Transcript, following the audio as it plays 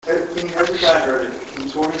King Hezekiah heard it. He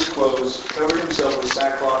tore his clothes, covered himself with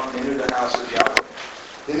sackcloth, and entered the house of Yahweh.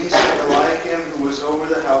 Then he sent Eliakim, who was over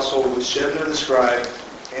the household, with Shebna the scribe,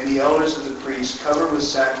 and the elders of the priests, covered with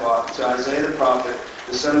sackcloth, to Isaiah the prophet,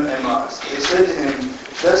 the son of Amoz. They said to him,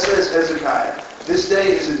 Thus says Hezekiah, This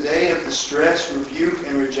day is a day of distress, rebuke,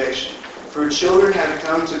 and rejection. For children have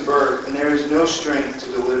come to birth, and there is no strength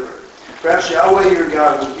to deliver. Perhaps Yahweh your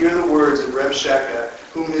God will hear the words of Rabshakeh,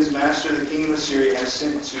 whom his master the king of Assyria has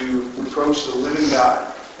sent to reproach the living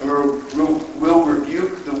God, and will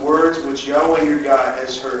rebuke the words which Yahweh your God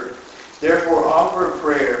has heard. Therefore offer a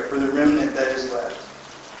prayer for the remnant that is left.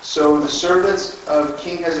 So the servants of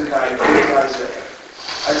King Hezekiah came to Isaiah.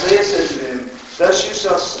 Isaiah said to them, Thus you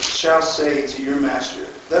shall say to your master,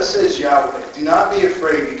 Thus says Yahweh, Do not be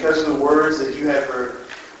afraid because of the words that you have heard,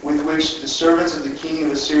 with which the servants of the king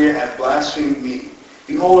of Assyria have blasphemed me.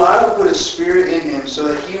 Behold, I will put a spirit in him, so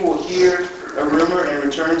that he will hear a rumor and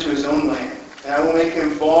return to his own land. And I will make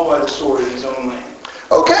him fall by the sword in his own land.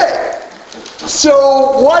 Okay.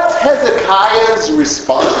 So what's Hezekiah's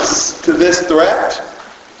response to this threat?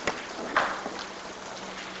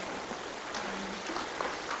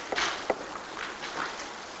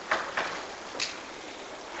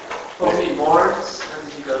 Well, he mourns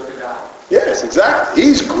and he goes to God. Yes, exactly.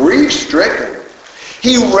 He's grief-stricken.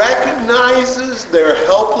 He recognizes their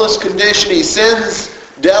helpless condition. He sends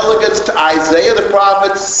delegates to Isaiah the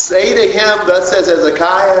prophet, say to him, Thus says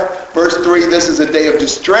Hezekiah, verse 3, This is a day of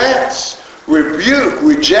distress, rebuke,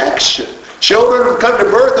 rejection. Children have come to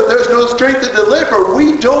birth and there's no strength to deliver.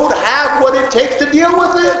 We don't have what it takes to deal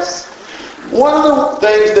with this. One of the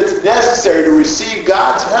things that's necessary to receive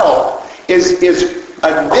God's help is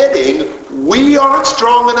admitting we aren't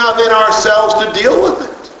strong enough in ourselves to deal with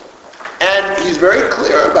it. And he's very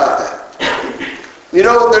clear about that. You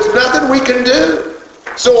know, there's nothing we can do.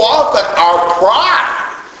 So often our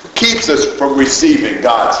pride keeps us from receiving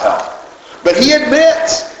God's help. But he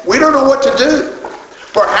admits we don't know what to do.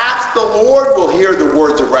 Perhaps the Lord will hear the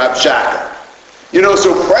words of Rabshakeh. You know,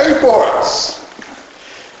 so pray for us.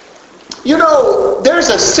 You know, there's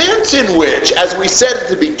a sense in which, as we said at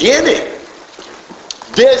the beginning,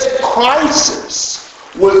 this crisis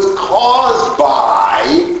was caused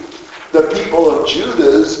by the people of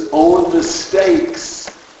Judah's own mistakes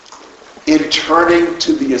in turning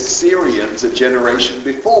to the Assyrians a generation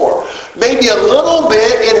before. Maybe a little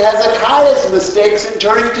bit in Hezekiah's mistakes in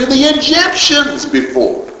turning to the Egyptians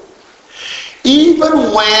before.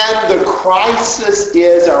 Even when the crisis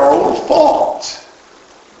is our own fault,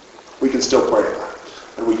 we can still pray about it.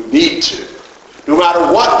 And we need to. No matter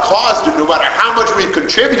what caused it, no matter how much we've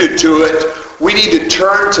contributed to it, we need to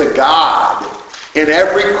turn to God in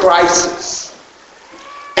every crisis.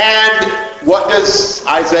 And what does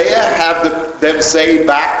Isaiah have them say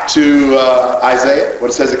back to Isaiah? What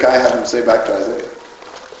does Hezekiah have them say back to Isaiah?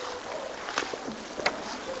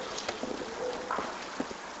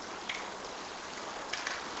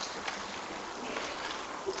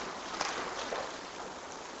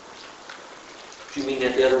 Do you mean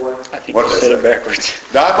it the other way? I think you said it backwards.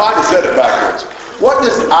 Now, I might have said it backwards. What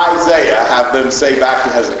does Isaiah have them say back to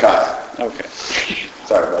Hezekiah? Okay.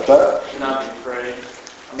 Sorry about that. Do not be afraid.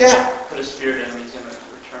 Yeah. Put a spirit in him, he's going to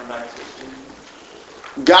return back to his kingdom.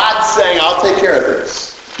 God's saying, I'll take care of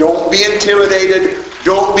this. Don't be intimidated.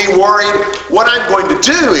 Don't be worried. What I'm going to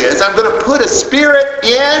do is I'm going to put a spirit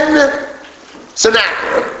in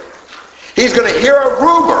Sennacherib. He's going to hear a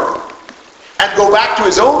rumor and go back to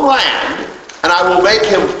his own land, and I will make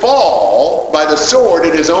him fall by the sword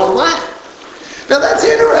in his own land. Now that's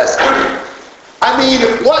interesting. I mean,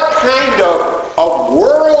 what kind of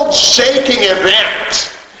world-shaking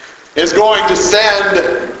event is going to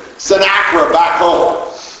send Sennacherib back home?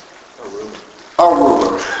 A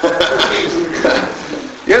rumor.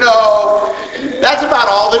 You know, that's about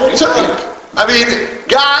all that it took. I mean,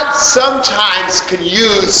 God sometimes can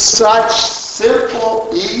use such simple,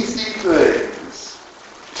 easy things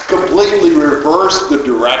to completely reverse the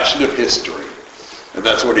direction of history. And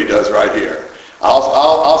that's what he does right here.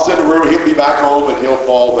 I'll send a rumor, he'll be back home, and he'll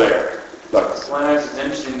fall there. Look. Well, it's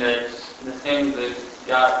interesting that the things that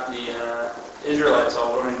got the Israelites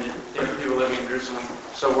all worried, the people living in Jerusalem,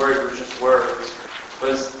 so worried were just words.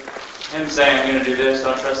 Was him saying, I'm going to do this,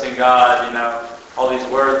 don't trust in God, you know, all these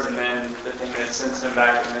words, and then the thing that sends him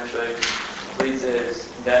back eventually leads to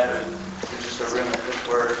his death, and it's just a rumor, just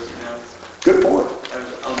words, you know. Good point. That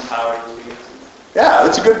was unpowered. Yeah,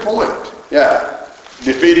 that's a good point. Yeah.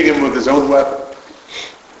 Defeating him with his own weapon.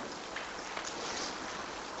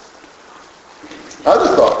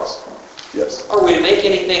 Other thoughts? Yes. Are we to make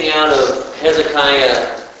anything out of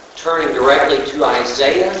Hezekiah turning directly to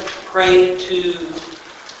Isaiah, praying to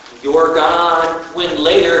your God, when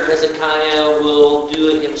later Hezekiah will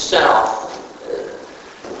do it himself?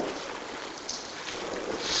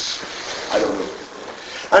 I don't know.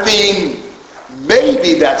 I mean,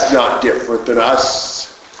 maybe that's not different than us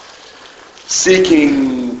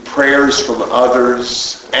seeking prayers from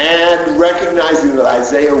others and recognizing that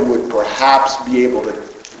Isaiah would perhaps be able to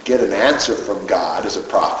get an answer from God as a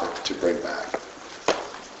prophet to bring back.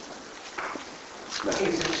 I think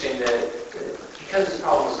it's interesting that because this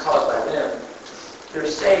problem was caused by them, they're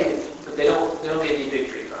saved, but they don't get any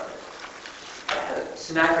victory from it.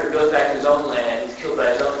 Sennacherib goes back to his own land, he's killed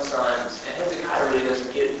by his own sons, and Hezekiah really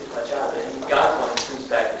doesn't get much out of it. And God's one who comes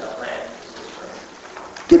back to his own land.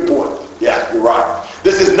 Good point. Yeah, you're right.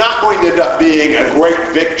 This is not going to end up being a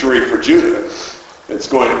great victory for Judah. It's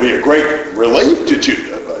going to be a great relief to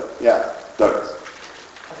Judah, but yeah, Douglas.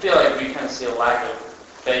 I feel like we kind of see a lack of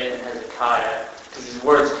faith in Hezekiah, because his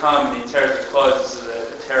words come and he tears his clothes, this is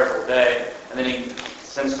a terrible day, and then he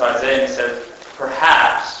sends to Isaiah and he says,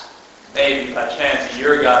 perhaps, maybe by chance,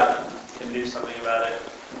 your God can do something about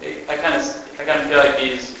it. I kind of feel like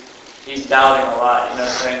he's doubting a lot,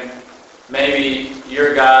 saying, maybe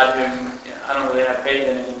your God, whom I don't really have faith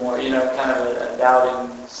in anymore, kind of a doubting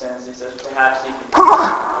sense. He says, perhaps he can.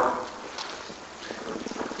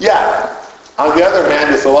 Yeah. On the other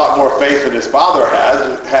hand, it's a lot more faith than his father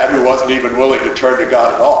had, who wasn't even willing to turn to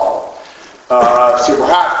God at all. So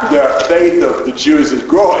perhaps the faith of the Jews is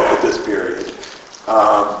growing at this period.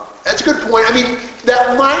 That's a good point. I mean,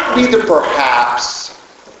 that might be the perhaps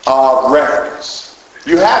reference.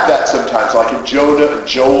 You have that sometimes, like in Jonah and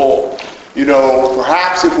Joel.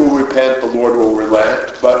 Perhaps if we repent, the Lord will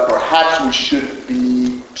relent, but perhaps we shouldn't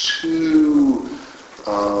be too,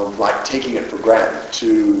 taking it for granted,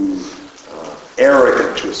 too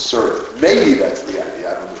arrogant to assert it. Maybe that's the idea,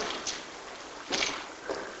 I don't know.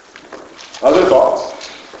 Other thoughts?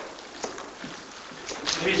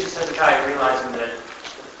 Maybe it's just Hezekiah realizing that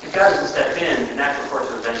if God doesn't step in, the natural course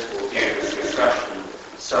of events will be destruction.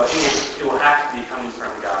 So it will have to be coming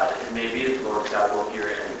from God. It may be that the Lord God will hear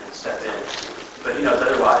it and step in. But he knows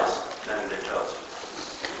otherwise than their toes.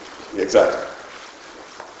 Exactly.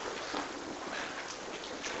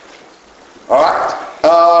 All right.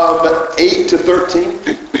 8 to 13.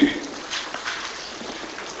 Then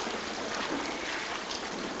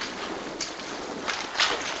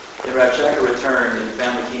Rabshakeh returned and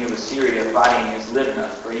found the king of Assyria fighting against Libnah,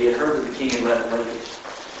 for he had heard that the king had left Lachish.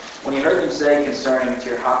 When he heard them say concerning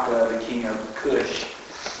Tirhakah, the king of Cush,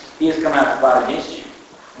 he has come out to fight against you.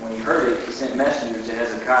 And when he heard it, he sent messengers to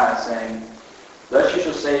Hezekiah, saying, Thus you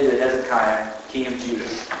shall say to Hezekiah, king of Judah,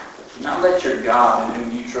 Do not let your God, in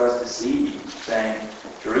whom you trust, deceive you, saying,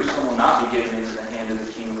 Jerusalem will not be given into the hand of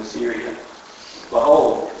the king of Assyria.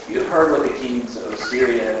 Behold, you have heard what the kings of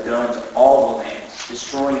Assyria have done to all the lands,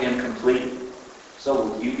 destroying them completely. So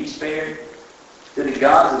will you be spared? Did the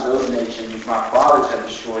gods of those nations which my fathers have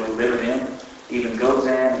destroyed deliver them, even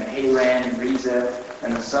Gozan and Haran and Rezeph,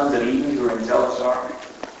 and the sons of Eden who are in Telassar?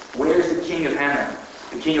 Where is the king of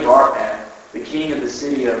Hamath, the king of Arpad, the king of the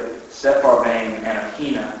city of Sepharvaim, and of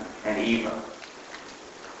Hena and Eva?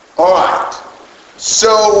 All right.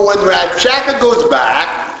 So when Rabshakeh goes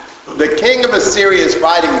back, the king of Assyria is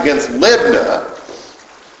fighting against Libnah.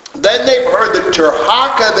 Then they've heard that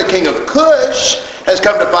Tirhakah, the king of Cush, has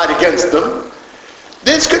come to fight against them.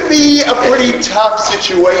 This could be a pretty tough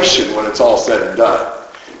situation when it's all said and done.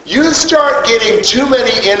 You start getting too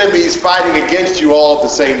many enemies fighting against you all at the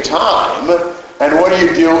same time, and what do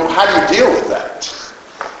you do? How do you deal with that?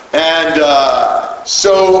 And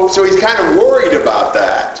so he's kind of worried about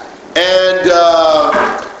that. And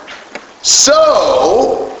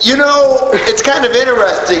it's kind of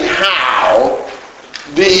interesting how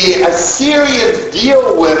the Assyrians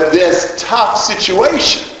deal with this tough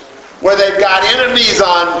situation where they've got enemies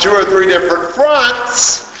on 2 or 3 different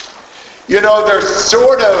fronts. They're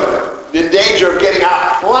sort of in danger of getting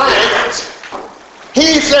outflanked.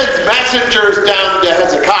 He sends messengers down to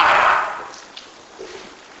Hezekiah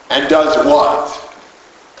and does what?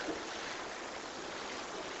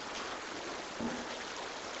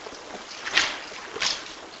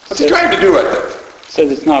 What's he trying to do right there?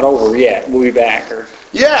 Says it's not over yet. We'll be back.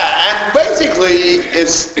 Yeah, and basically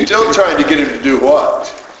is still trying to get him to do what?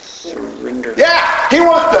 Surrender. Yeah, he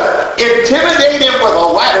wants to intimidate him with a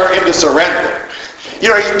letter into surrender.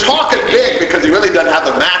 He's talking big because he really doesn't have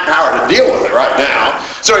the manpower to deal with it right now.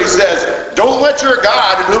 So he says, don't let your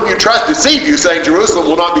God in whom you trust deceive you, saying Jerusalem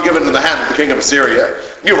will not be given into the hand of the king of Assyria.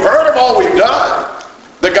 You've heard of all we've done.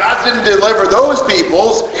 The gods didn't deliver those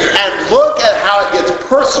peoples. And look at how it gets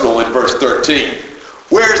personal in verse 13.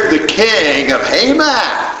 Where's the king of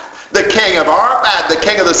Hamath, The king of Arpad, the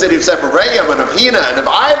king of the city of Sepharvaim, and of Hena, and of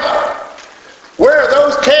Iva. Where are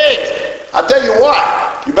those kings? I'll tell you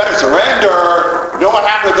what, you better surrender. You know what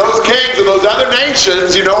happened to those kings of those other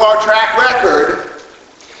nations? You know our track record.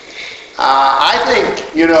 I think,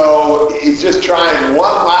 he's just trying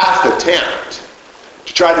one last attempt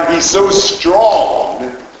to try to be so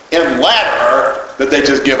strong in letter that they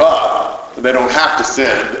just give up and they don't have to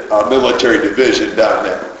send a military division down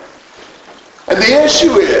there. And the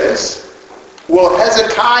issue is, will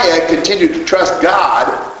Hezekiah continue to trust God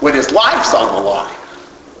when his life's on the line?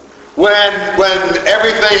 When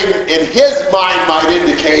everything in his mind might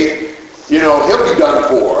indicate, he'll be done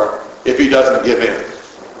for if he doesn't give in.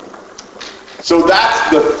 So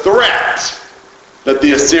that's the threat that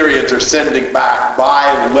the Assyrians are sending back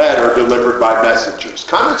by letter delivered by messengers.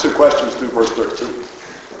 Comments or questions through verse 13?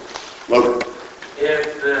 Logan?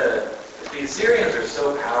 If the Assyrians are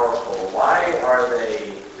so powerful, why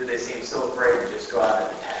do they seem so afraid to just go out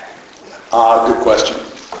and attack? Good question.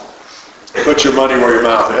 Put your money where your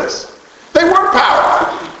mouth is. They were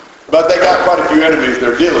powerful, but they got quite a few enemies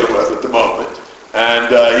they're dealing with at the moment.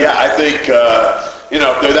 And I think,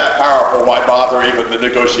 if they're that powerful, why bother even the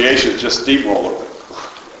negotiations? Just steamroll them.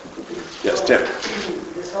 Yes, Tim.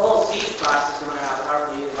 This whole siege process, no matter how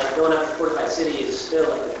powerful you like going after a fortified city is still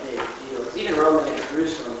like a big deal. Because even Rome and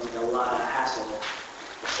Jerusalem was a lot of hassle.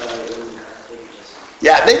 So it wasn't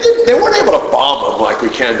Yeah, they weren't able to bomb them like we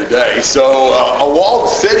can today. So a walled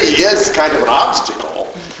city is kind of an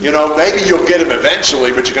obstacle. Maybe you'll get them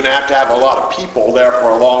eventually, but you're going to have a lot of people there for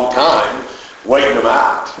a long time waiting them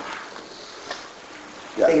out.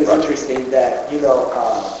 I think it's interesting that,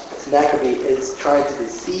 Sennacherib is trying to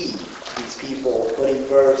deceive these people, but in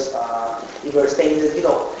verse 10 he says,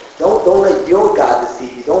 don't let your God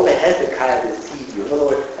deceive you. Don't let Hezekiah deceive you. In other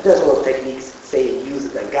words, I just want techniques say and use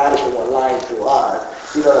it that God is the one lying to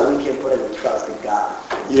us, that we can put in trust in God.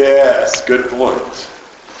 Yes, good point.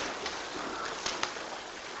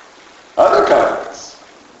 Other comments?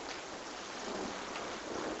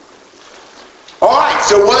 All right,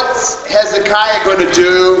 so what's Hezekiah going to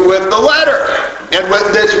do with the letter and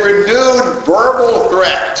with this renewed verbal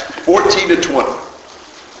threat? 14 to 20.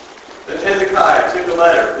 Then Hezekiah took the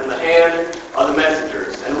letter from the hand of the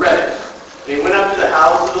messengers and read it. And he went up to the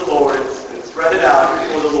house of the Lord and spread it out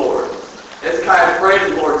before the Lord. Hezekiah prayed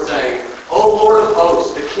to the Lord, saying, O Lord of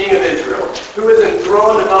hosts, the King of Israel, who is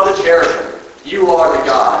enthroned above the cherubim, you are the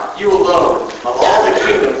God, you alone, of all the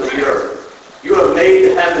kingdoms of the earth. You have made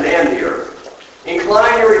the heaven and the earth.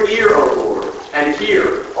 Incline your ear, O Lord, and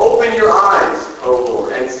hear. Open your eyes, O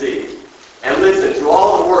Lord, and see. And listen to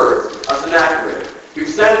all the words of Sennacherib, who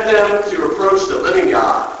sent them to reproach the living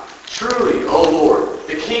God. Truly, O Lord,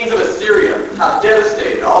 the kings of Assyria have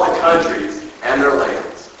devastated all the countries and their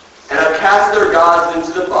lands, and have cast their gods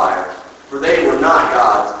into the fire, for they were not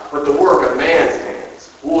gods, but the work of man's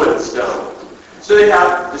hands, wood and stone. So they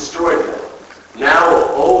have destroyed them.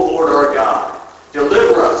 Now, O Lord our God,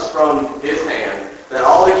 deliver us from his hand, that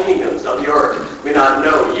all the kingdoms of the earth may not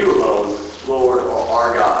know you alone, Lord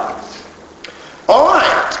our God. All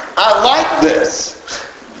right, I like this.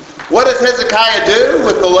 What does Hezekiah do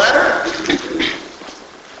with the letter?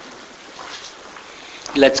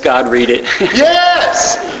 Lets God read it.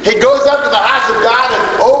 Yes! He goes up to the house of God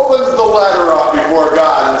and opens the letter up before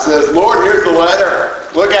God and says, Lord, here's the letter.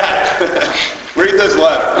 Look at it. Read this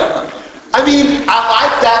letter. I mean, I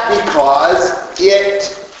like that because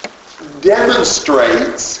it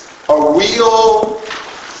demonstrates a real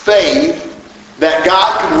faith that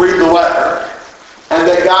God can read the letter and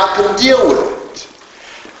that God can deal with it.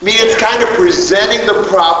 I mean, it's kind of presenting the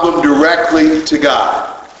problem directly to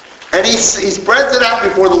God. And he spreads it out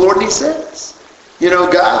before the Lord and he says,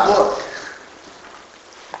 God, look,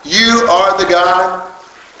 you are the God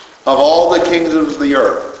of all the kingdoms of the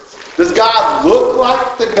earth. Does God look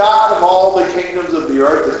like the God of all the kingdoms of the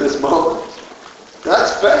earth at this moment?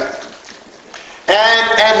 That's faith.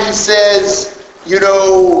 And he says,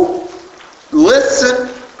 listen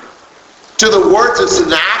to the words of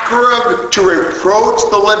Sennacherib to reproach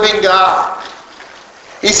the living God.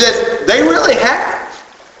 He says, they really have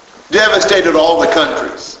devastated all the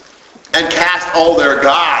countries and cast all their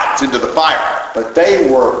gods into the fire. But they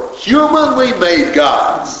were humanly made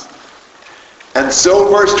gods. And so,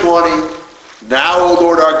 verse 20, now, O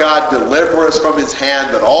Lord our God, deliver us from his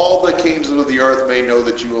hand, that all the kings of the earth may know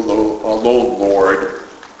that you alone, Lord,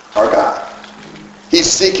 are God. He's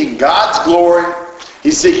seeking God's glory.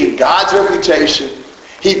 He's seeking God's reputation.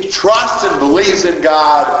 He trusts and believes in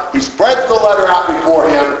God. He spreads the letter out before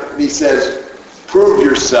him, and he says, prove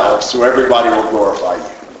yourself so everybody will glorify you.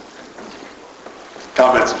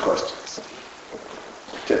 Comments and questions?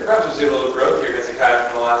 Perhaps we'll see a little growth here, Hezekiah,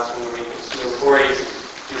 from the last one. Before he's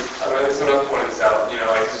someone else pointed this out,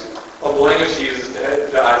 the language he uses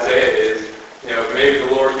to Isaiah is, maybe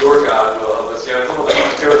the Lord your God will help us. It's almost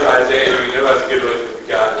like he goes to Isaiah, who he knows has a good relationship with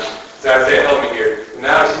God. So Isaiah, help me here. And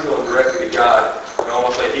now he's going directly to God, and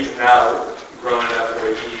almost like he's now growing up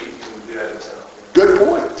where he can do that himself. Good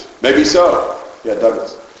point. Maybe so. Yeah,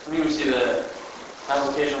 Douglas. I think we see the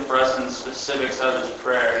application for us in the specifics of his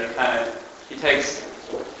prayer. He takes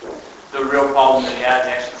the real problem that he has.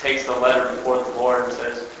 He actually takes the letter before the Lord and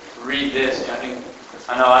says, read this.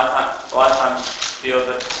 I know a lot of times feel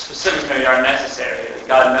that specifics maybe are necessary.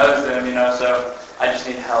 God knows them, so I just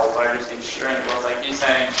need help. I just need strength. Well, it's like he's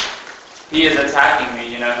saying, he is attacking me.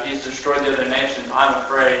 He's destroyed the other nations. I'm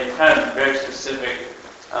afraid. Kind of very specific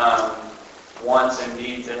wants and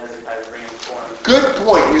needs that Hezekiah is bringing before him. Good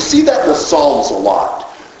point. You see that in the Psalms a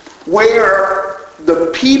lot, where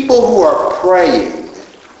the people who are praying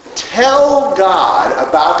tell God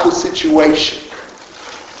about the situation.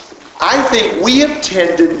 I think we have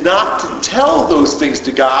tended not to tell those things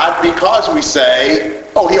to God because we say,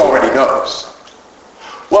 oh, he already knows.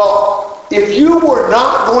 Well, if you were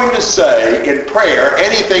not going to say in prayer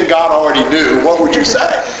anything God already knew, what would you say?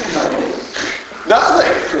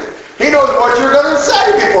 Nothing. He knows what you're going to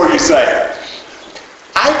say before you say it.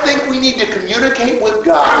 I think we need to communicate with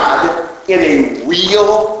God in a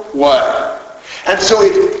real way. And so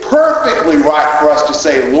it's perfectly right for us to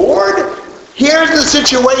say, Lord, here's the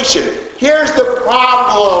situation. Here's the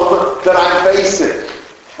problem that I'm facing.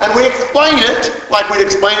 And we explain it like we'd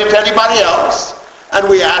explain it to anybody else. And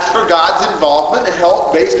we ask for God's involvement and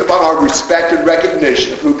help based upon our respect and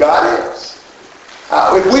recognition of who God is.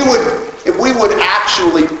 If we would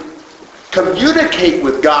actually communicate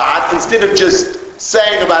with God instead of just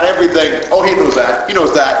saying about everything, oh, he knows that, he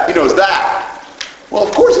knows that, he knows that. Well,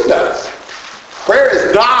 of course he does. Prayer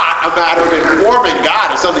is not a matter of informing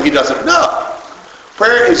God of something he doesn't know.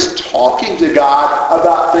 Prayer is talking to God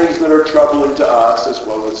about things that are troubling to us as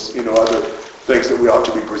well as, other things that we ought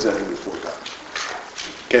to be presenting before God.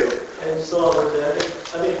 Okay. And so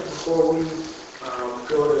I think before we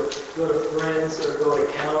go to friends or go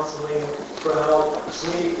to counseling for help,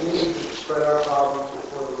 we need to spread our problems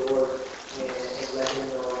before the Lord and let him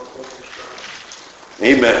know our focus.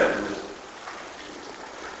 Amen.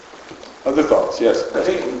 Other thoughts? Yes. I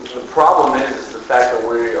think the problem is the fact that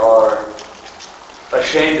we are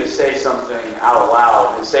ashamed to say something out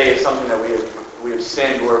loud, to say something that we have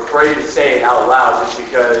sinned. We're afraid to say it out loud just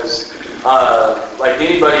because, like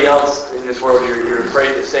anybody else in this world, you're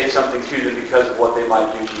afraid to say something to them because of what they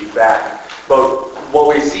might do to you back. But what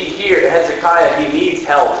we see here, Hezekiah, he needs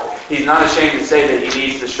help. He's not ashamed to say that he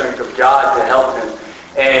needs the strength of God to help him.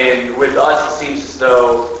 And with us, it seems as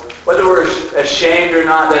though, whether we're ashamed or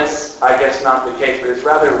not, that's, I guess, not the case. But it's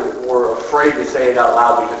rather we're afraid to say it out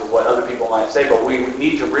loud because of what other people might say. But we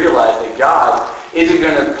need to realize that God isn't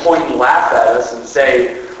going to point and laugh at us and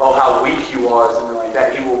say, oh, how weak you are, or something like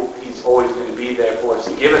that. He's always going to be there for us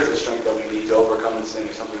to give us the strength that we need to overcome the sin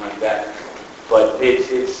or something like that. But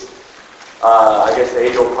it's I guess, the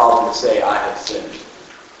age-old problem to say, I have sinned.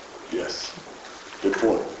 Yes. Good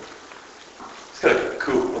point. It's kind of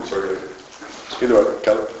cool. I'm sorry. Either way,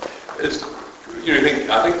 Kevin. It's,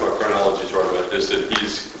 I think my chronology is right about this, that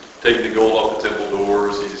he's taken the gold off the temple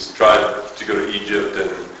doors, he's tried to go to Egypt, and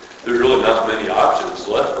there's really not many options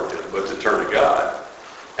left for him but to turn to God.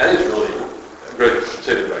 And it's really a great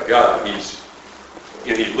statement about God. He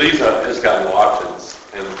leaves Hezekiah no options,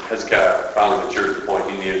 and Hezekiah finally matures to the point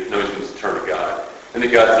he knows he needs to turn to God. And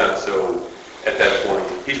that God's not so, at that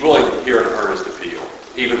point, he's willing to hear an earnest appeal,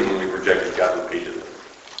 even when we rejected God repeatedly.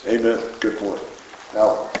 Amen. Good point.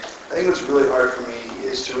 Now, I think what's really hard for me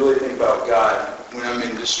is to really think about God when I'm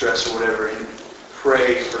in distress or whatever and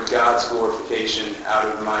pray for God's glorification out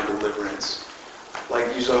of my deliverance.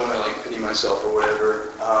 Like, usually I want to pity myself or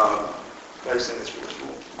whatever. I just think that's really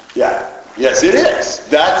cool. yeah. Yes, it is.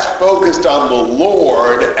 That's focused on the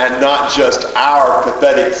Lord and not just our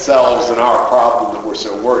pathetic selves and our problem that we're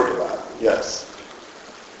so worried about. Yes.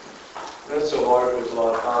 That's so hard with a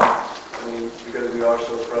lot of times. Because we are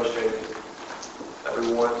so frustrated that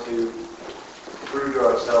we want to prove to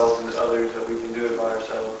ourselves and to others that we can do it by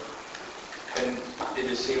ourselves. And it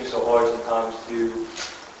just seems so hard sometimes to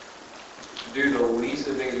do the least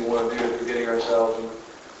of things we want to do and forgetting ourselves.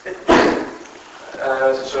 And I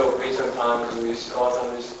know it's a show for me sometimes, and a lot of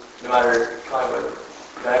times, no matter kind of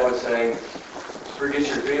what Dad was saying, forget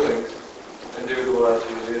your feelings and do what the Lord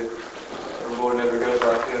asks you to do. The Lord never goes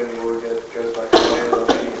by feeling, the Lord goes by command and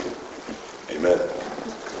obedience. Amen.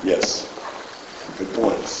 Yes. Good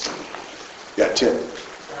points. Yeah, Tim. I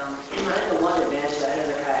think the one advantage that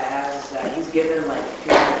Hezekiah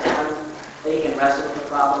wrestle with the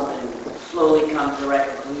problem and slowly come to the right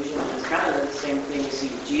conclusion. And it's kind of the same thing you see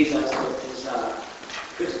with Jesus with his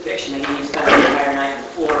crucifixion. I mean, he spent the entire night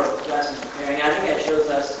before wrestling and preparing. I think that shows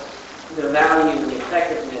us the value and the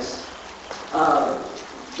effectiveness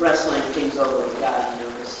of wrestling things over with God. You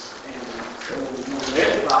know, when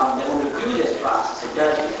there's a problem, that when we do this process, it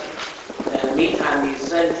does get. And in the meantime, these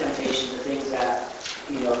sudden temptations are things that,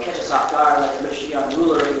 you know, catch us off guard, like the rich young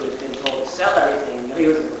ruler who had been told to sell everything. You know, he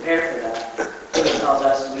wasn't prepared for that. It tells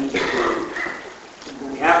us we need to,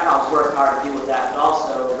 when we have problems, work hard to deal with that, but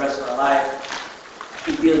also the rest of our life,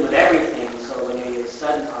 keep dealing with everything, so when any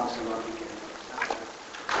sudden problems come up, we can.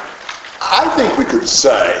 I think we could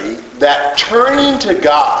say that turning to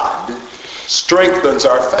God strengthens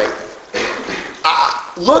our faith.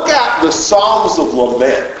 Look at the Psalms of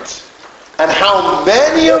Lament and how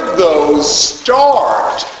many of those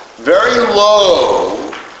start very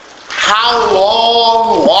low, how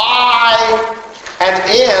long, why, and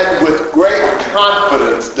end with great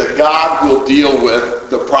confidence that God will deal with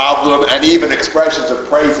the problem and even expressions of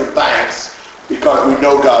praise and thanks because we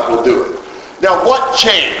know God will do it. Now, what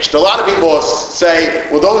changed? A lot of people say,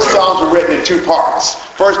 well, those Psalms were written in two parts.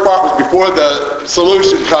 First part was before the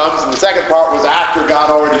solution comes, and the second part was after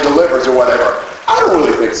God already delivers or whatever. I don't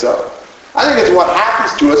really think so. I think it's what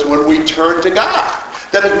happens to us when we turn to God.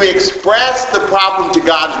 That as we express the problem to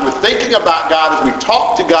God, as we're thinking about God, as we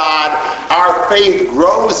talk to God, our faith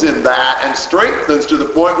grows in that and strengthens to the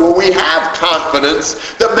point where we have confidence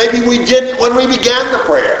that maybe we didn't when we began the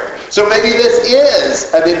prayer. So maybe this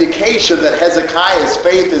is an indication that Hezekiah's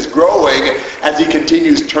faith is growing as he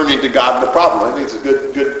continues turning to God in the problem. I think it's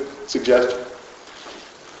a good suggestion.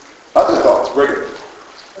 Other thoughts? Brigham.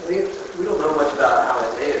 We don't know much about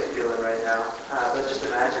how Isaiah is feeling right now. Let's just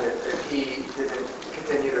imagine if he didn't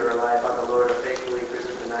continue to rely upon the Lord and faithfully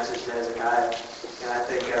present the message to Hezekiah. And I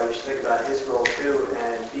think we should think about his role too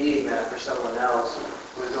and being that for someone else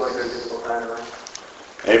who is going through a difficult time in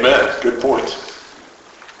life. Amen. Good point.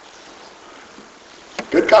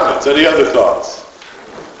 Good comments. Any other thoughts?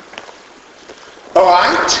 All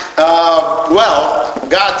right. Well,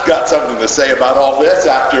 God's got something to say about all this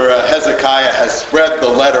after Hezekiah has spread the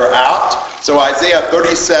letter out. So Isaiah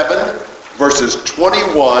 37, verses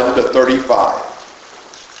 21 to 35.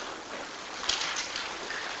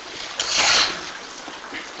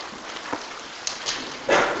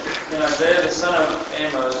 Then Isaiah the son of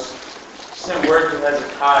Amos sent word to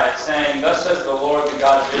Hezekiah, saying, Thus says the Lord, the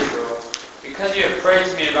God of Israel, because you have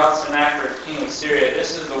praised me about Sennacherib, king of Syria,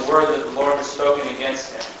 this is the word that the Lord has spoken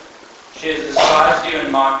against him. She has despised you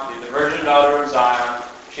and mocked you, the virgin daughter of Zion.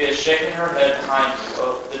 She has shaken her head behind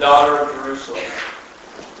you, the daughter of Jerusalem.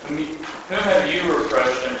 Whom have you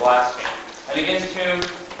reproached and blasphemed? And against whom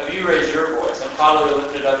have you raised your voice and haughtily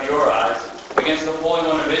lifted up your eyes? Against the Holy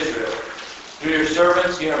One of Israel. Through your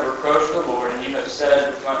servants you have reproached the Lord, and you have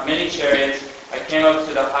said, with many chariots I came up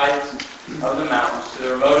to the heights of the mountains, to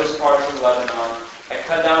the remotest parts of Lebanon. I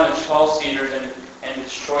cut down its tall cedars and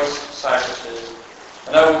its choice cypresses.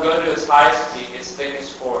 And I will go to its highest peak, its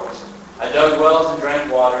thickest forest. I dug wells and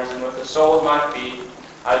drank waters, and with the sole of my feet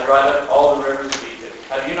I dried up all the rivers of Egypt.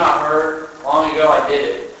 Have you not heard? Long ago I did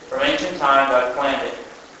it. From ancient times I planned it.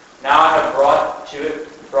 Now I have brought it to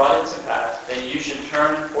pass, that you should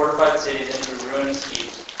turn fortified cities into ruinous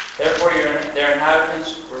heaps. Therefore their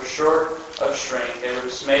inhabitants were short of strength. They were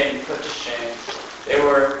dismayed and put to shame. They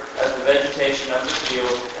were as the vegetation of the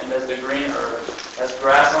field and as the green herb, as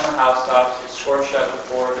grass on the housetops. It's scorched up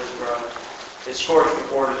before it is grown. It's scorched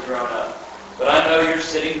before it is grown up. But I know you're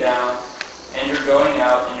sitting down, and you're going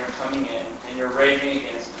out, and you're coming in, and you're raging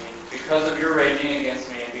against me. Because of your raging against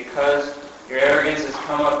me, and because your arrogance has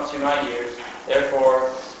come up to my ears,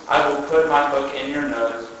 therefore I will put my hook in your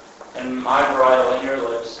nose, and my bridle in your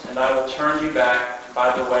lips, and I will turn you back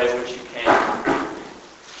by the way which you came.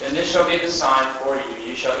 Then this shall be the sign for you.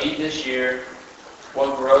 You shall eat this year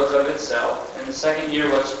what grows of itself. In the second year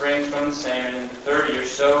what springs from the same, and in the third year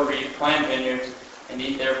sow, reap, plant vineyards, and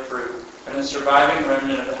eat their fruit. And the surviving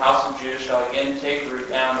remnant of the house of Judah shall again take root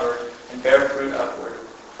downward and bear fruit upward.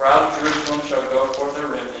 For out of Jerusalem shall go forth a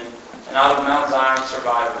remnant, and out of Mount Zion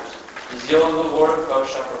survivors. The zeal of the Lord of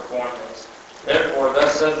hosts shall perform this. Therefore,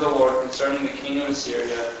 thus says the Lord concerning the king of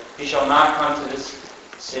Assyria, he shall not come to this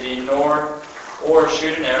city, or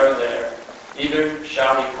shoot an arrow there. Neither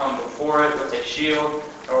shall he come before it with a shield,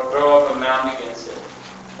 nor throw up a mound against it.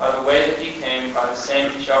 By the way that he came, by the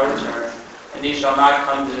same he shall return, and he shall not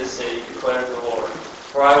come to this city, declares the Lord.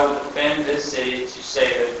 For I will defend this city to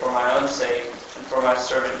save it for my own sake, and for my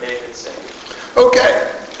servant David's sake.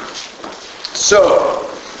 Okay.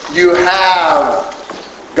 So, you have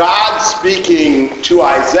God speaking to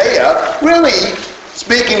Isaiah, really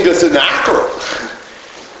speaking to Sennacherib.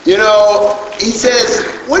 You know, he says,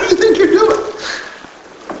 what do you think you're doing?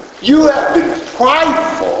 You have been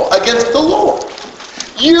prideful against the Lord.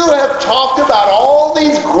 You have talked about all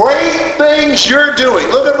these great things you're doing.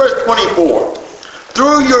 Look at verse 24.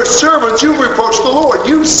 Through your servants you've reproached the Lord.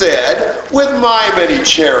 You said, with my many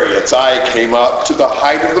chariots I came up to the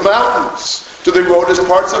height of the mountains, to the remotest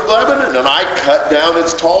parts of Lebanon, and I cut down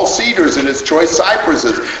its tall cedars and its choice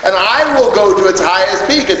cypresses, and I will go to its highest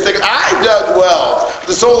peak and think, I dug wells.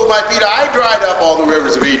 The sole of my feet I dried up all the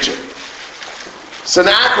rivers of Egypt.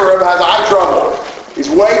 Sennacherib has eye trouble. He's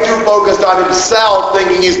way too focused on himself,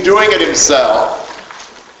 thinking he's doing it himself.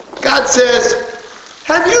 God says,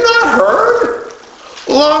 have you not heard?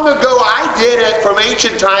 Long ago I did it. From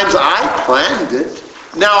ancient times I planned it.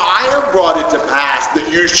 Now I have brought it to pass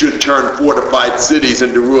that you should turn fortified cities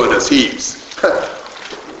into ruinous heaps.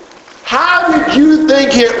 How did you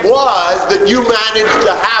think it was that you managed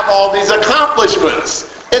to have all these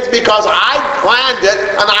accomplishments? It's because I planned it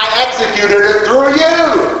and I executed it through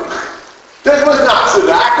you. This was not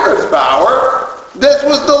Sennacherib's power. This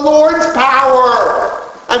was the Lord's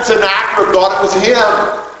power. And Sennacherib thought it was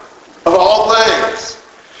him, of all things.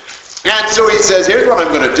 And so he says, here's what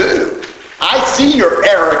I'm going to do. I see your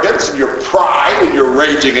arrogance and your pride and your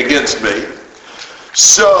raging against me.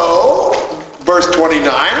 So, verse 29,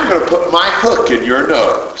 I'm going to put my hook in your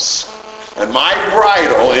nose and my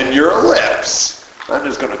bridle in your lips. I'm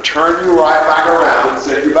just going to turn you right back around and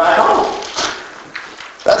send you back home.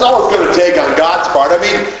 That's all it's going to take on God's part. I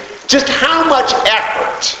mean, just how much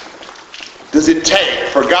effort does it take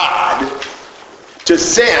for God to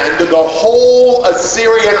send the whole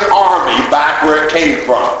Assyrian army back where it came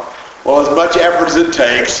from? Well, as much effort as it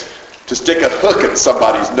takes to stick a hook in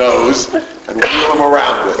somebody's nose and wheel them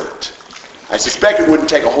around with it. I suspect it wouldn't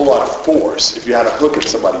take a whole lot of force if you had a hook in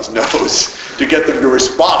somebody's nose to get them to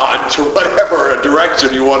respond to whatever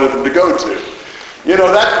direction you wanted them to go to. You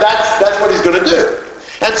know, that's what he's going to do.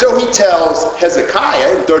 And so he tells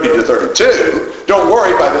Hezekiah in 30 to 32, don't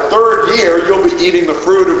worry, by the third year you'll be eating the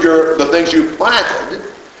fruit of the things you've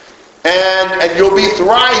planted, and you'll be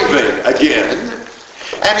thriving again.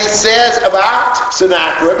 And he says about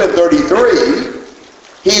Sennacherib in 33,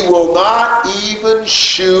 he will not even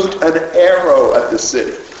shoot an arrow at the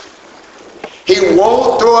city. He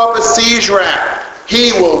won't throw up a siege ram.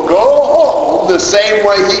 He will go home the same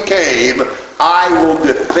way he came. I will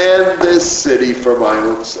defend this city for my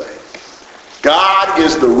own sake. God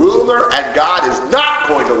is the ruler, and God is not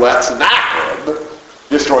going to let Sennacherib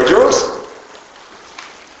destroy Jerusalem.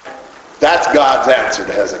 That's God's answer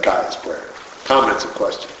to Hezekiah's prayer. Comments and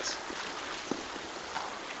questions?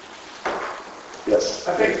 Yes?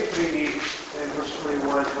 I think maybe in verse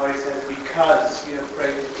 21, why he says, because you have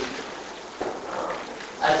prayed to me.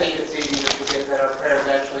 I think it's easy to forget that our prayers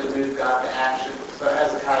actually move God to action. So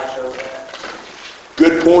Hezekiah shows that.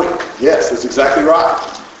 Good point. Yes, that's exactly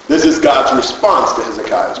right. This is God's response to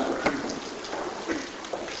Hezekiah's prayer.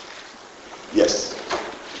 Yes?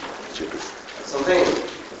 Something,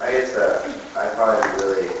 I guess, I find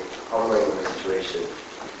really humbling in this situation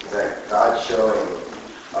is that God's showing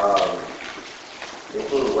the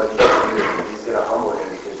king what he can do. He's going to humble him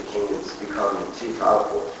because the king has become too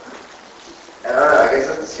powerful. And I don't know, I guess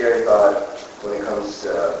that's a scary thought when it comes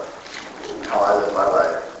to how I live my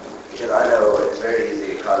life. Because I know it's very easy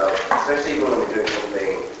to get caught up, especially when we're doing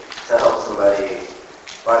something to help somebody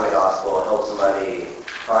find the gospel, help somebody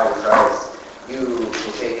find Christ. You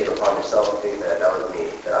can take it upon yourself and think that that was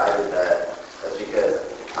me, that I did that. That's because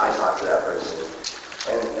I talked to that person.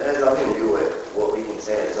 And it has nothing to do with what we can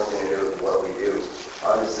say. It has nothing to do with what we do.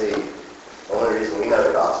 Obviously, the only reason we know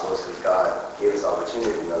the gospel is because God gave us the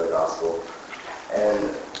opportunity to know the gospel.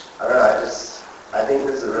 And I don't know, I think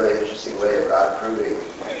this is a really interesting way of God proving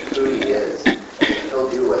who he is. And he'll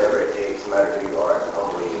do whatever it takes, no matter who you are, to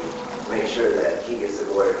humble you, to make sure that he gets the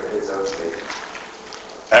glory for his own sake.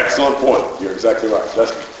 Excellent point. You're exactly right.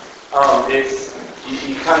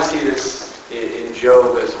 You kind of see this in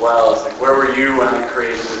Job as well. It's like, where were you when I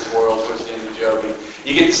created this world? Towards the end of Job,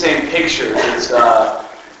 you get the same picture. It's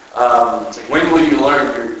like, when will you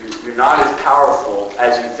learn you're not as powerful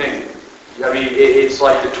as you think? I mean, it's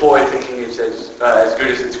like the toy thinking it's as good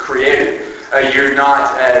as it's created. You're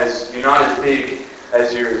not as big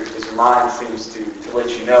as your mind seems to let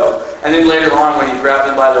you know. And then later on, when you grab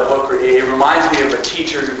them by the hook, it reminds me of a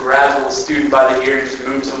teacher who grabs a little student by the ear and just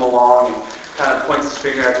moves them along and kind of points his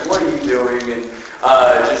finger at, what are you doing? And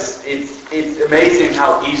it's amazing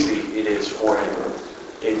how easy it is for him.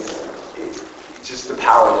 It's just the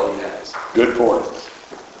power that he has. Good point.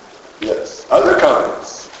 Yes. Other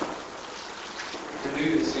comments? to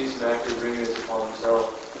do this, he's actually bringing this upon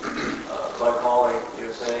himself by calling,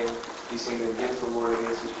 saying he's sinned against the Lord,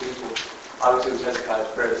 against his people. Obviously, it was Hezekiah's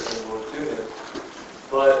prayer that sent the Lord to him.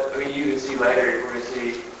 But, you can see later, we're going to see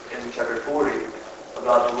in chapter 40,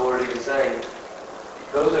 about the Lord even saying,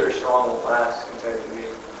 those that are strong will last compared to me.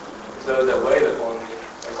 It's those that wait upon me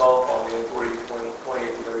and call upon me in 28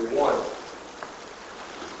 to 31.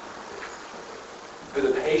 For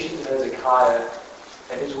the patience of Hezekiah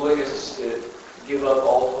and his willingness to give up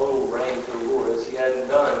all total reign to the Lord, as he hadn't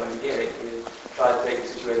done in the beginning, he had tried to take the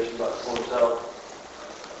situation for himself,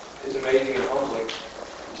 is amazing and humbling.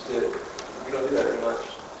 We don't do that very much.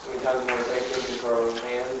 So many times we want to take things into our own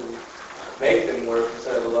hands and make them work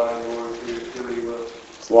instead of allowing the Lord to do what he will.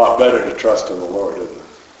 It's a lot better to trust in the Lord, isn't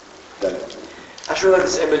it? I sure like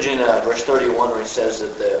this image in verse 31 where it says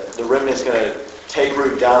that the remnant is going to take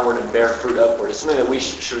root downward and bear fruit upward. It's something that we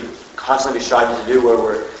should constantly be striving to do, where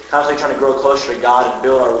we're constantly trying to grow closer to God and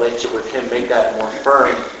build our relationship with Him, make that more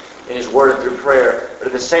firm in His Word and through prayer, but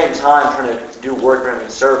at the same time trying to do work for Him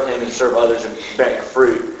and serve others and bear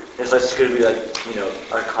fruit. And so it's going to be like,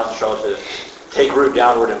 our constant struggle to take root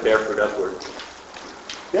downward and bear fruit upward.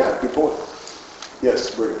 Yeah, good point.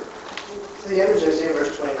 Yes, Brigham. So the image I see in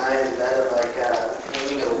verse 29 is that of like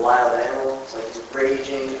naming of a wild animal. It's like he's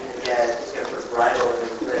raging, and yet he's going to put bridle in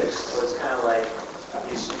his lips. So it's kind of like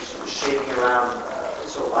he's shaking around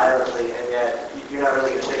so violently, and yet you're not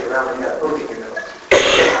really going to shake around when you got a poke in your nose.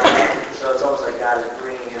 So it's almost like God is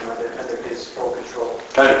bringing him under his full control.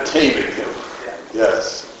 Kind of taming him. Yeah.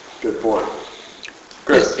 Yes, good point.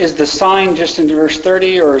 Chris. Is the sign just in verse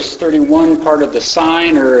 30, or is 31 part of the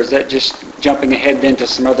sign, or is that just jumping ahead into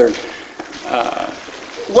some other...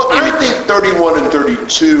 Well, I think 31 and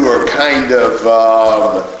 32 are kind of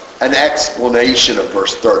an explanation of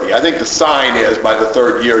verse 30. I think the sign is by the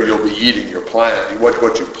third year you'll be eating your plant,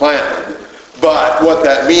 what you planted. But what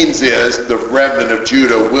that means is the remnant of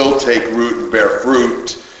Judah will take root and bear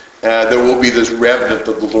fruit, and there will be this remnant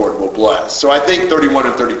that the Lord will bless. So I think 31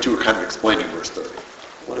 and 32 are kind of explaining verse 30.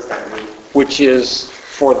 What does that mean? Which is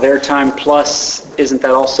for their time plus, isn't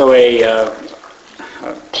that also a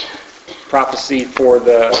prophecy for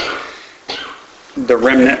the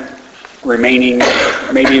remnant remaining,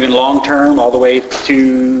 maybe even long term, all the way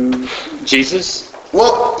to Jesus?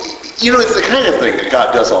 Well, it's the kind of thing that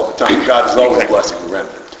God does all the time. God is always blessing the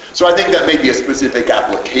remnant. So I think that may be a specific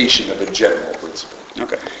application of a general principle.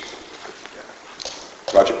 Okay.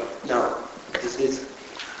 Roger? No,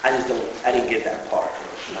 I didn't get that part.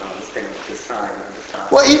 I don't understand the sign on the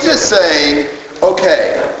top. Well, he's just saying,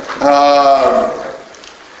 okay,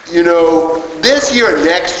 this year and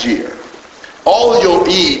next year, all you'll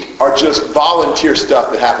eat are just volunteer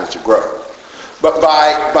stuff that happens to grow. But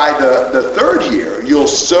by the third year, you'll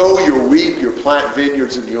sow, you'll reap, you'll plant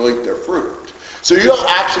vineyards, and you'll eat their fruit. So you'll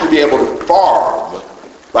actually be able to farm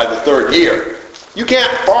by the third year. You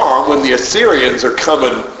can't farm when the Assyrians are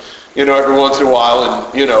coming, every once in a while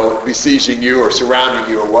and, besieging you or surrounding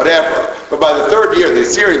you or whatever. But by the third year, the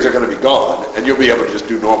Assyrians are going to be gone, and you'll be able to just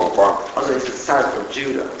do normal farming. Also, it's a sign for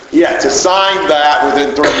Judah. Yeah, it's a sign that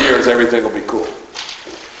within 3 years, everything will be cool.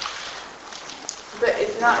 But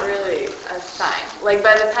it's not really a sign. Like,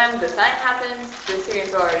 by the time the sign happens, the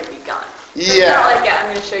Assyrians will already be gone. So Yeah. It's not like, I'm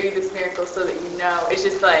going to show you this miracle so that you know. It's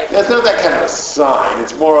just like... It's not that kind of a sign.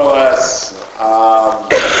 It's more or less,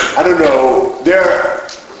 I don't know,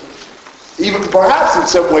 even perhaps in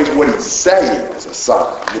some ways what he's saying is a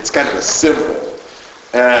sign. It's kind of a symbol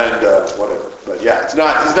and whatever. But yeah, he's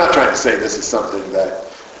not trying to say this is something that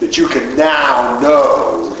you can now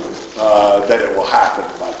know that it will happen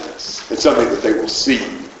by this. It's something that they will see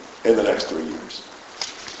in the next 3 years.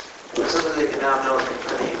 It's something they can now know.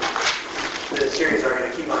 The Assyrians are going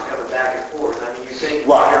to keep on coming back and forth. I mean, you think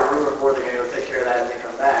you hear a rumor report, they're going to go take care of that and they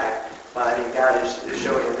come back. God is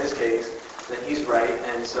showing in this case that he's right,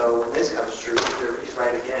 and so when this comes true, he's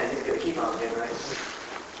right again. He's going to keep on being right.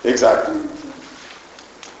 Exactly.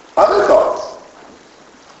 Other thoughts?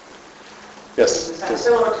 Yes. It's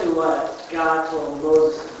similar to what God told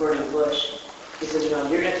Moses at the burning bush. He says, you're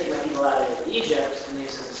going to take my people out of Egypt, and he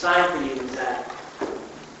says, the sign for you is that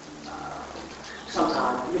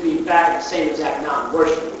sometime you'll be back at the same exact mountain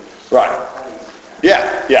worshiping. Right.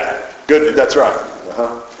 Yeah. Good. That's right.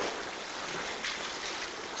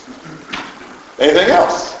 Anything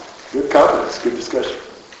else? Good comments. Good discussion.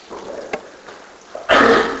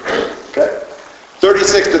 Okay.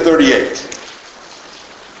 36 to 38.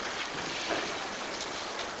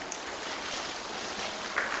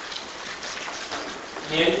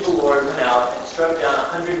 The angel of the Lord went out and struck down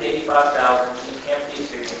 185,000 and camped the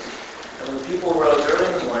Assyrians. And when the people rose early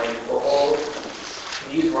in the morning, behold,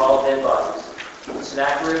 these were all dead bodies.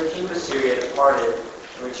 Sennacherib, king of Assyria, departed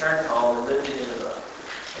and returned home and lived in Nineveh.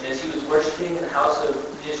 And as he was worshipping in the house of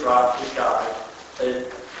Nisroch, his god,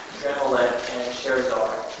 Adrammelech and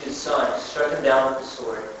Sherazar, his son, struck him down with the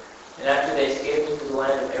sword. And after they escaped into the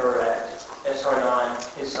land of Ararat,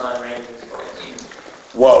 Esarhaddon, his son, reigned in his place.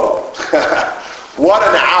 Whoa. What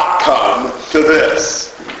an outcome to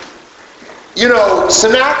this. You know,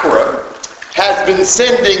 Sennacherib has been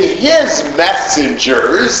sending his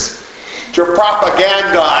messengers to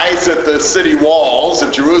propagandize at the city walls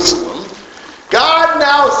of Jerusalem. God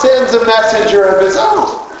now sends a messenger of his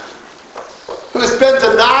own, who spends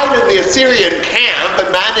a night in the Assyrian camp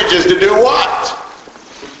and manages to do what?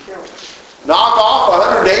 Knock off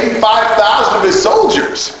 185,000 of his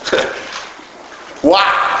soldiers.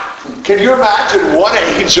 Wow. Can you imagine one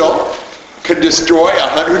angel can destroy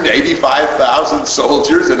 185,000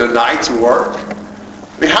 soldiers in a night's work?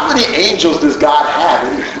 I mean, how many angels does God have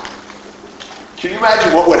anyhow? Can you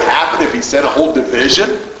imagine what would happen if he sent a whole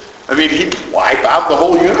division? I mean, he'd wipe out the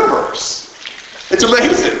whole universe. It's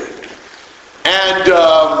amazing. And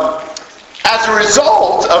as a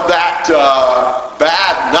result of that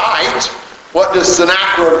bad night, what does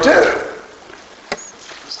Sennacherib do?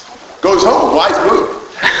 Goes home. Wise move.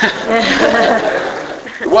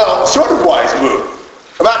 Well, sort of wise move.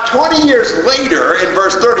 About 20 years later, in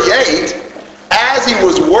verse 38, as he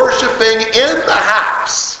was worshiping in the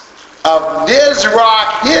house of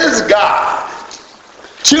Nisroch, his god,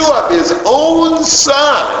 2 of his own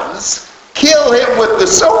sons kill him with the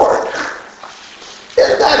sword.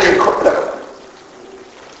 Isn't that incredible?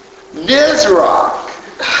 Nisroch,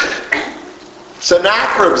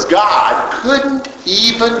 Sennacherib's god, couldn't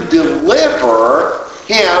even deliver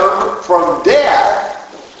him from death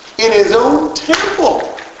in his own temple.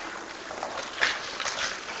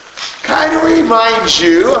 Kind of reminds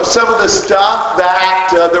you of some of the stuff that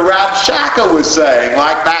the Rabshakeh was saying,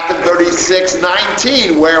 like back in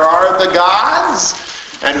 36:19, where are the gods?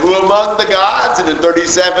 And who among the gods? And in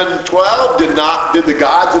 37:12, did the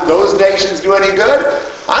gods of those nations do any good?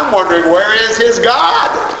 I'm wondering, where is his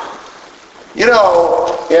God? You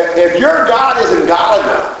know, if your God isn't God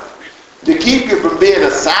enough to keep you from being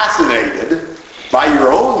assassinated by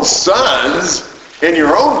your own sons in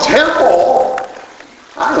your own temple,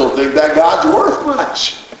 I don't think that God's worth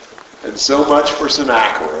much. And so much for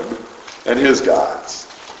Sennacherib and his gods.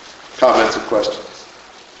 Comments or questions?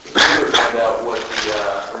 Did you ever find out what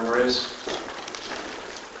the rumor is?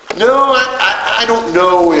 No, I don't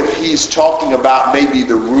know if he's talking about maybe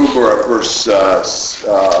the rumor of verse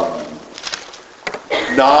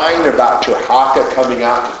 9 about Tirhakah coming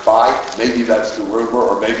out to fight. Maybe that's the rumor,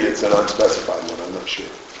 or maybe it's an unspecified one. I'm not sure. I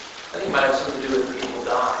think it might have something to do with people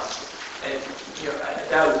dying. And, you know,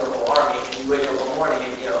 that was the whole army, and you wake up in the morning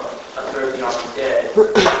and, you know, a third of the army's dead.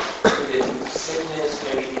 Maybe sickness,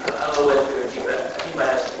 maybe, I don't know what it could be, but I think it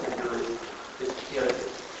might have something to do with, you know,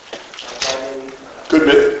 that maybe. Could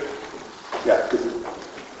be. Yeah, could be.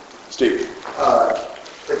 Steve.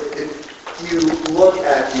 If you look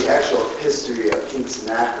at the actual history of King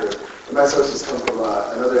Sennacherib, my sources come from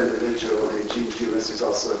another individual named Gene Hubris, who's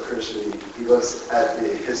also a Christian. He looks at the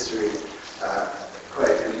history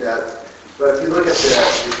quite in depth. But if you look at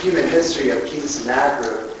the human history of King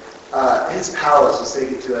Sennacherib, his palace was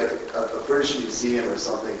taken to like a British museum or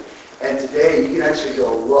something. And today you can actually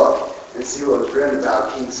go look and see what was written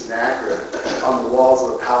about King Sennacherib on the walls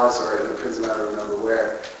of the palace or in the prison, I don't remember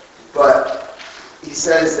where. But he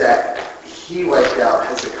says that he wiped out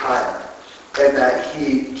Hezekiah and that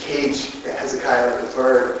he caged Hezekiah like a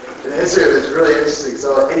bird. And the history of it is really interesting.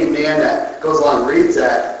 So any man that goes along and reads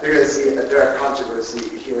that, they're going to see a direct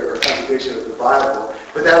controversy here or contradiction with the Bible.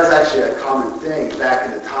 But that was actually a common thing back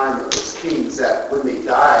in the time of those kings, that when they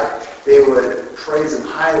died, they would praise them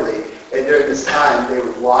highly. And during this time, they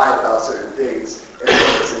would lie about certain things. And one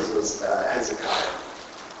of those things was Hezekiah.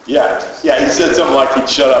 Yeah, he said something like he'd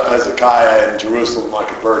shut up Hezekiah in Jerusalem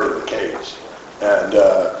like a bird in a cage. And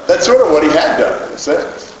that's sort of what he had done, in a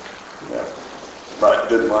sense. Yeah. But it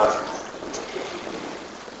didn't last.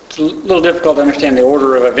 It's a little difficult to understand the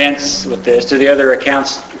order of events with this. Do the other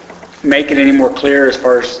accounts make it any more clear as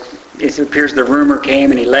far as it appears the rumor came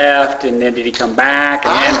and he left, and then did he come back?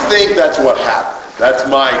 I think that's what happened. That's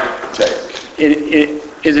my take.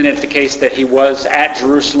 Isn't it the case that he was at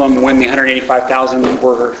Jerusalem when the 185,000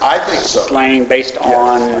 were slain based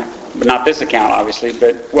on, but not this account, obviously,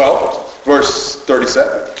 but... Well, verse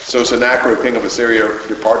 37. So Sennacherib, king of Assyria,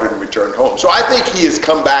 departed and returned home. So I think he has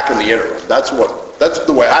come back in the interim. That's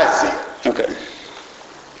the way I see it. Okay.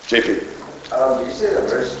 JP. Did you say that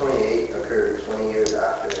verse 28 occurred 20 years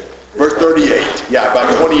after? Verse 38. Yeah,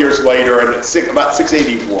 about 20 years later, and about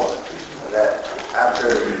 681. After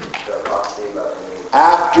the prophecy about the name.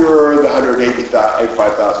 After the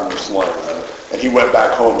 185,000 were slain, and he went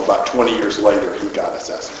back home about 20 years later, he got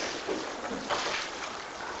assassinated.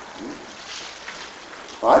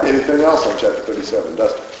 All right, anything else on chapter 37,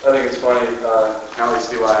 Dustin? I think it's funny, now we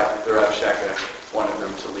see why the Rabshakeh wanted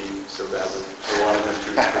them to leave so badly. They wanted them to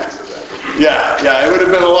retreat so badly. Yeah, it would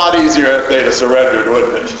have been a lot easier if they'd have surrendered,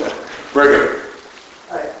 wouldn't it? Brigham.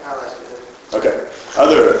 I'll ask you. Okay.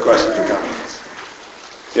 Other questions or comments?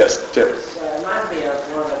 Yes, Tim. It reminds me of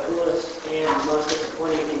one of the coolest and most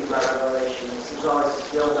disappointing things about Revelation. There's always this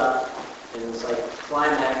build-up, and it's like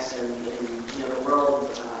climax, and the world,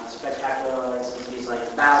 spectacular, these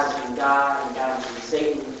like battles between God and God and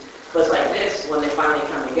Satan. But it's like this, when they finally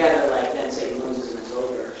come together, like then Satan loses and it's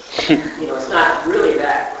over. It's not really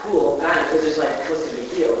that cool, kind of, because it's like, what's the big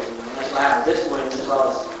deal? That's what happens at this point, as well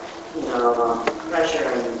as, pressure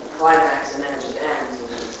and climax, and then it just ends,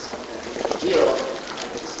 and it's a big deal.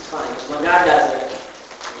 It's funny, because when God does it,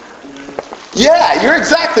 Yeah, you're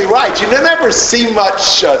exactly right. You never see much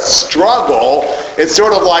struggle. It's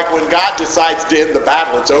sort of like when God decides to end the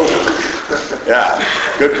battle, it's over. Yeah,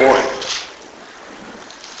 good point.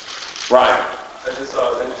 Right. I just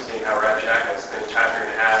thought it was interesting how Rabshakeh spent a chapter and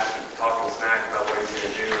a half talking smack about what he's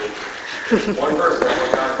going to do. One person at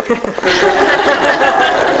one time.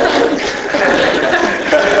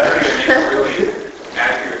 A really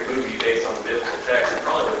accurate movie based on the biblical text. It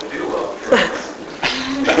probably wouldn't do well.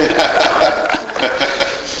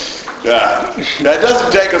 Yeah, that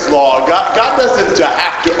doesn't take us long. God doesn't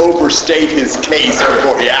have to overstate his case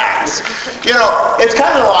before he acts. It's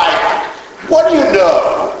kind of like, what do you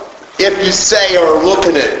know if you say, or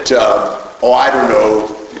looking at,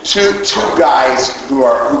 two guys who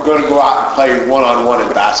are going to go out and play one-on-one in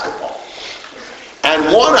basketball,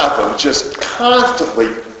 and one of them just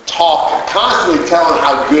constantly talking, constantly telling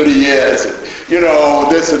how good he is, and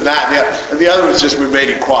this and that, and the other one's just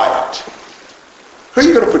remaining quiet. Who are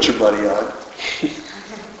you going to put your money on?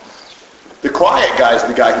 The quiet guy's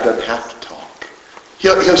the guy who doesn't have to talk.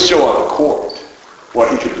 He'll show on the court what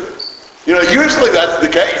he can do. Usually that's the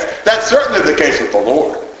case. That's certainly the case with the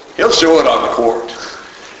Lord. He'll show it on the court.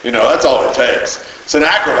 That's all it takes.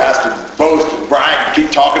 Sennacherib has to boast and brag and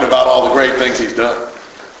keep talking about all the great things he's done.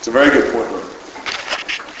 It's a very good point, Lord.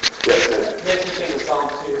 Yes, sir. It's interesting with Psalm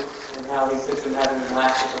 2 and how he sits in heaven and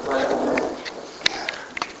laughs at the presence.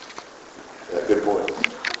 Yeah, good point.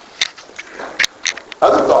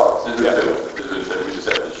 Other thoughts? Yeah.